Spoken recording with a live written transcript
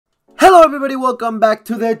Hello everybody, welcome back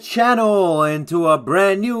to the channel and to a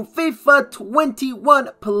brand new FIFA 21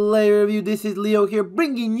 player review. This is Leo here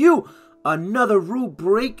bringing you another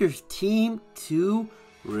Rulebreakers team to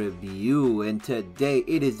review. And today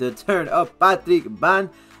it is the turn of Patrick Van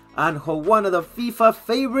Aanholt, one of the FIFA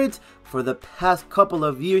favorites for the past couple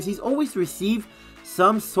of years. He's always received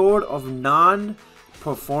some sort of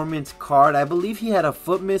non-performance card. I believe he had a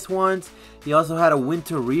foot miss once. He also had a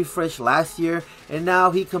winter refresh last year, and now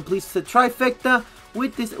he completes the trifecta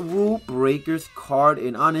with this Rulebreakers card.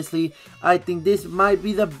 And honestly, I think this might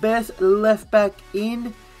be the best left back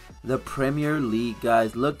in the Premier League,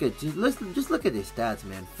 guys. Look at just look at his stats,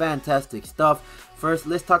 man. Fantastic stuff. First,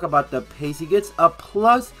 let's talk about the pace. He gets a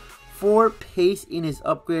 +4 pace in his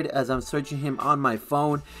upgrade as I'm searching him on my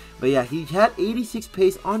phone. But yeah, he had 86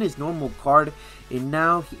 pace on his normal card, and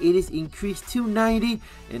now it is increased to 90.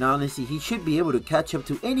 And honestly, he should be able to catch up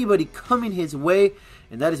to anybody coming his way,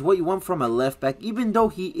 and that is what you want from a left back, even though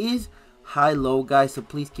he is high-low, guys. So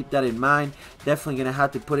please keep that in mind. Definitely gonna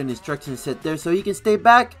have to put an instruction set there so he can stay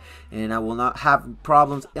back, and I will not have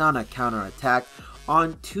problems on a counter attack.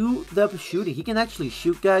 On to the shooting, he can actually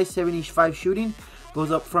shoot, guys. 75 shooting. Goes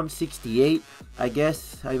up from 68, I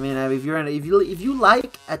guess. I mean, if you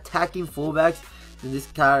like attacking fullbacks, then this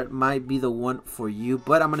card might be the one for you.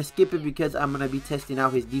 But I'm gonna skip it because I'm gonna be testing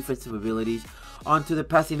out his defensive abilities. Onto the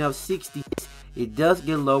passing of 60. It does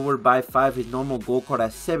get lowered by 5. His normal goal card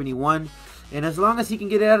at 71. And as long as he can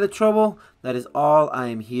get it out of trouble, that is all I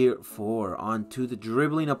am here for. On to the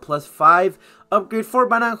dribbling, a +5 upgrade for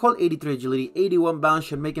Van Aanholt. 83 agility, 81 bounce,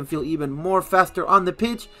 should make him feel even more faster on the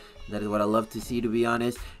pitch. That is what I love to see, to be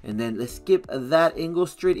honest. And then let's skip that and go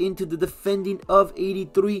straight into the defending of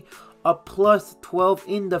 83. A +12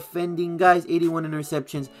 in defending, guys. 81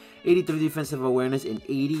 interceptions, 83 defensive awareness, and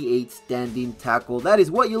 88 standing tackle. That is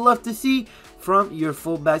what you love to see from your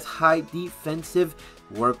fullbacks. High defensive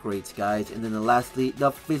work rates, guys. And then lastly,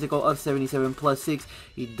 the physical of 77 +6.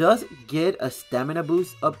 He does get a stamina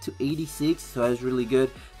boost up to 86, so that's really good.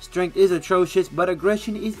 Strength is atrocious, but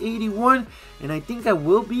aggression is 81. And I think I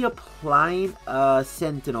will be applying a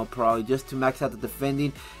sentinel probably just to max out the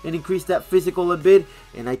defending and increase that physical a bit.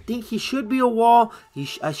 And I think he should be a wall.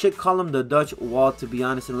 I should call him the Dutch wall, to be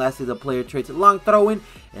honest. And lastly, the player traits long throwing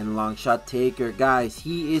and long shot taker, guys.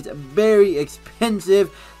 He is very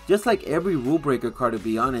expensive, just like every Rulebreaker card, to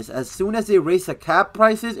be honest. As soon as they raised the cap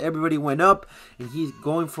prices, everybody went up, and he's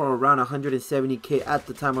going for around 170k at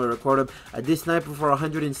the time I record him. I did sniper for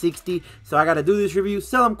 160, so I gotta do this review,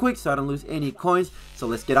 sell him quick so I don't lose any coins. So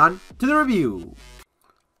let's get on to the review.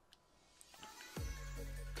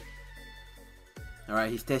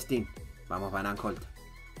 Alright, he's testing. Vamos, Van Aanholt.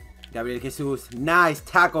 Gabriel Jesus. Nice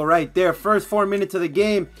tackle right there. First 4 minutes of the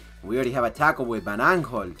game. We already have a tackle with Van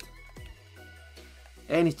Aanholt.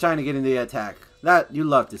 And he's trying to get in the attack. That, you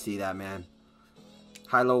love to see that, man.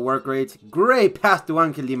 High-low work rates. Great pass to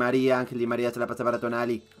Ángel Di María. Ángel Di María se la pasa para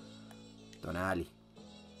Tonali. Tonali.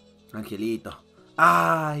 Angelito.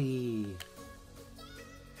 Ay.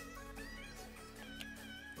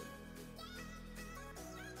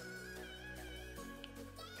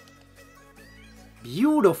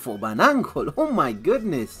 Beautiful, Van Aanholt. Oh my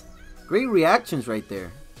goodness. Great reactions right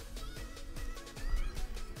there.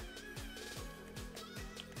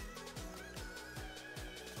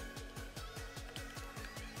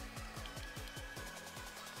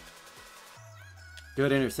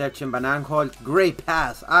 Good interception, Van Aanholt. Great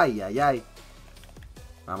pass. Ay, ay, ay.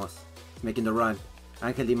 Vamos. He's making the run.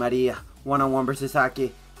 Ángel Di María. One-on-one versus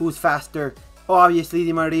Ake. Who's faster? Obviously,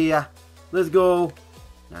 Di María. Let's go.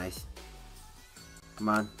 Nice. Come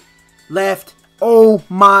on. Left. Oh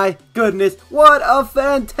my goodness. What a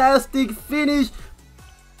fantastic finish.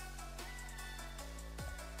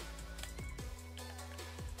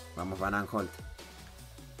 Vamos, Van Aanholt.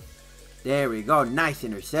 There we go. Nice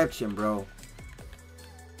interception, bro.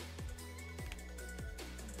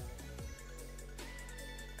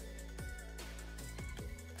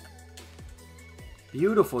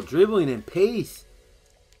 Beautiful dribbling and pace.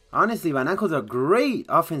 Honestly, Van Aanholt's a great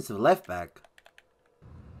offensive left back.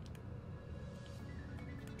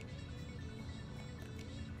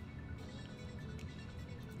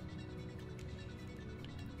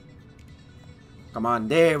 Come on,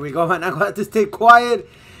 there we go. Van Aanholt had to stay quiet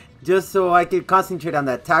just so I could concentrate on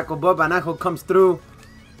that tackle. But Van Aanholt comes through.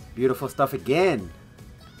 Beautiful stuff again.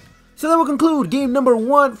 So that will conclude game number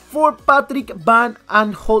 1 for Patrick Van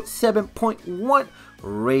Aanholt. 7.1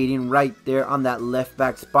 rating right there on that left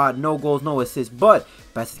back spot. No goals, no assists, but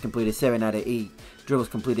passes completed 7 out of 8. Dribbles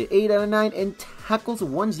completed 8 out of 9. And tackles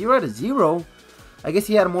 1-0 out of 0. I guess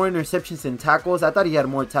he had more interceptions than tackles. I thought he had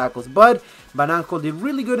more tackles, but Van Aanholt did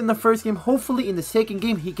really good in the first game. Hopefully in the second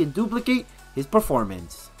game he can duplicate his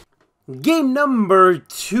performance. Game number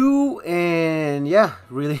 2, and yeah,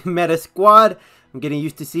 really meta squad. I'm getting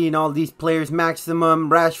used to seeing all these players maximum.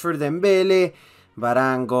 Rashford, Dembele,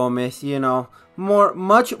 Varane, Gomez, you know,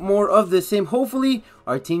 much more of the same. Hopefully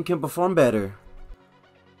our team can perform better.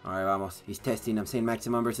 Alright, vamos. He's testing. I'm saying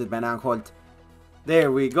maximum versus Van Aanholt.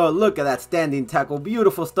 There we go. Look at that standing tackle.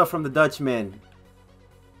 Beautiful stuff from the Dutchman.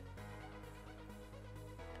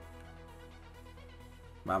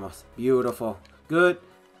 Vamos. Beautiful. Good.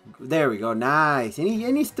 There we go. Nice. And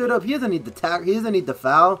he stood up. He doesn't need the tackle. He doesn't need the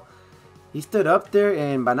foul. He stood up there,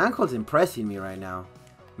 and Van Aanholt's impressing me right now.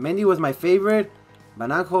 Mendy was my favorite. Van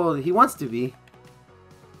Aanholt, he wants to be.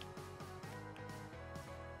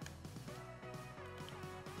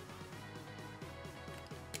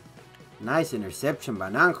 Nice interception,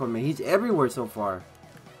 Van Aanholt, man. He's everywhere so far.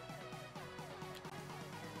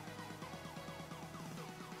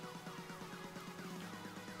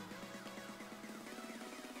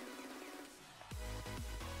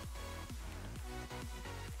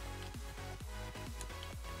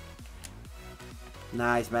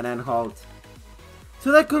 Nice, Van Aanholt.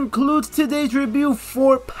 So that concludes today's review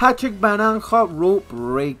for Patrick Van Aanholt,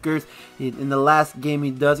 Rulebreakers. In the last game, he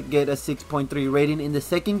does get a 6.3 rating. In the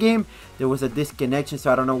second game, there was a disconnection,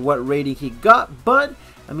 so I don't know what rating he got. But,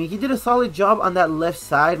 I mean, he did a solid job on that left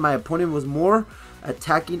side. My opponent was more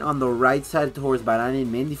attacking on the right side towards Varane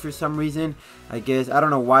and Mendy for some reason. I guess, I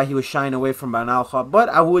don't know why he was shying away from Van Aanholt, but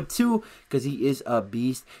I would too, because he is a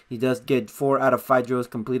beast. He does get 4 out of 5 drills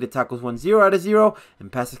completed, tackles 1, 0 out of 0,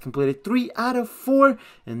 and passes completed 3 out of 4,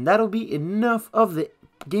 and that'll be enough of the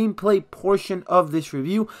gameplay portion of this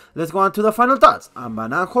review. Let's go on to the final thoughts on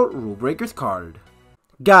Van Aanholt Rulebreakers card.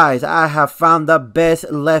 Guys, I have found the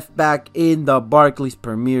best left back in the Barclays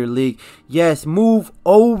Premier League. Yes, move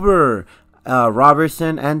over.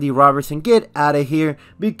 Andy Robertson, get out of here,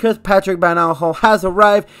 because Patrick Van Aanholt has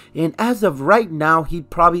arrived, and as of right now, he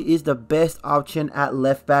probably is the best option at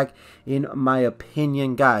left back in my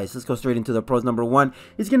opinion. Guys, let's go straight into the pros. Number 1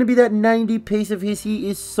 is going to be that 90 pace of his. He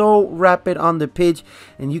is so rapid on the pitch,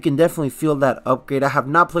 and you can definitely feel that upgrade. I have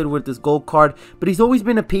not played with this gold card, but he's always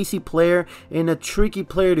been a pacey player and a tricky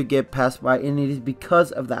player to get past by, and it is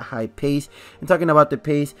because of that high pace. And talking about the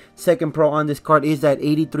pace, second pro on this card is that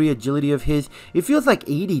 83 agility of his. It feels like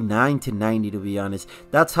 89 to 90, to be honest.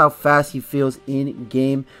 That's how fast he feels in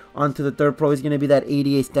game. Onto the third pro is going to be that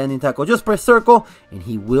 88 standing tackle. Just press circle and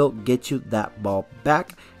he will get you that ball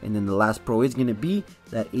back. And then the last pro is going to be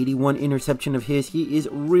that 81 interception of his. He is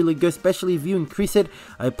really good, especially if you increase it.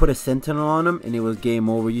 I put a sentinel on him and it was game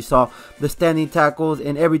over. You saw the standing tackles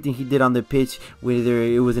and everything he did on the pitch, whether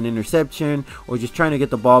it was an interception or just trying to get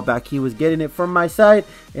the ball back. He was getting it from my side.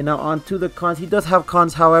 And now on to the cons. He does have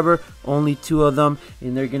cons, however, only 2 of them,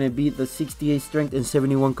 and they're going to be the 68 strength and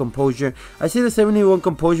 71 composure. I say the 71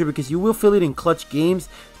 composure because you will feel it in clutch games,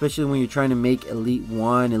 especially when you're trying to make Elite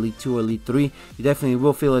 1, Elite 2, Elite 3. You definitely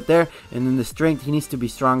will feel it there. And then the strength, he needs to be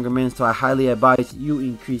stronger, man, so I highly advise you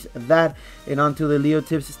increase that. And on to the Leo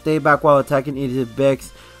tips. Stay back while attacking. It is the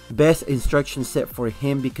best instruction set for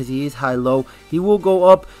him because he is high-low. He will go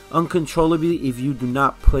up uncontrollably if you do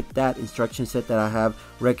not put that instruction set that I have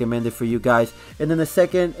recommended for you guys. And then the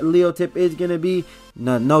second Leo tip is going to be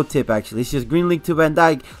no tip, actually. It's just green link to Van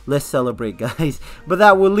Dijk. Let's celebrate, guys. But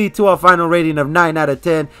that will lead to a final rating of 9 out of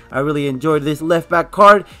 10. I really enjoyed this left back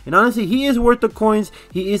card, and honestly, he is worth the coins.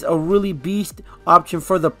 He is a really beast option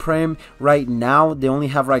for the Prem right now. They only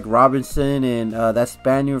have like Robinson and that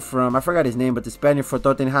Spaniard from, I forgot his name, but the Spaniard for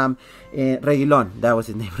Tottenham, and Reguilon. That was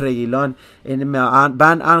his name, Reguilon. And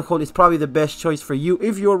Van Aanholt is probably the best choice for you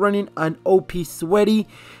if you're running an OP sweaty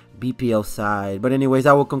BPL side. But anyways,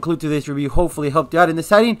 I will conclude today's review. Hopefully it helped you out in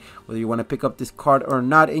deciding whether you want to pick up this card or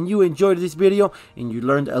not, and you enjoyed this video and you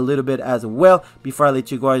learned a little bit as well. Before I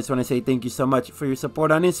let you go, I just want to say thank you so much for your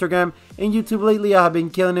support on Instagram and YouTube lately. I have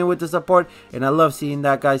been killing it with the support, and I love seeing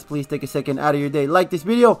that, guys. Please take a second out of your day, like this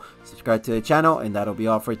video, subscribe to the channel, and that'll be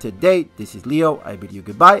all for today. This is Leo. I bid you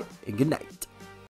goodbye and good night.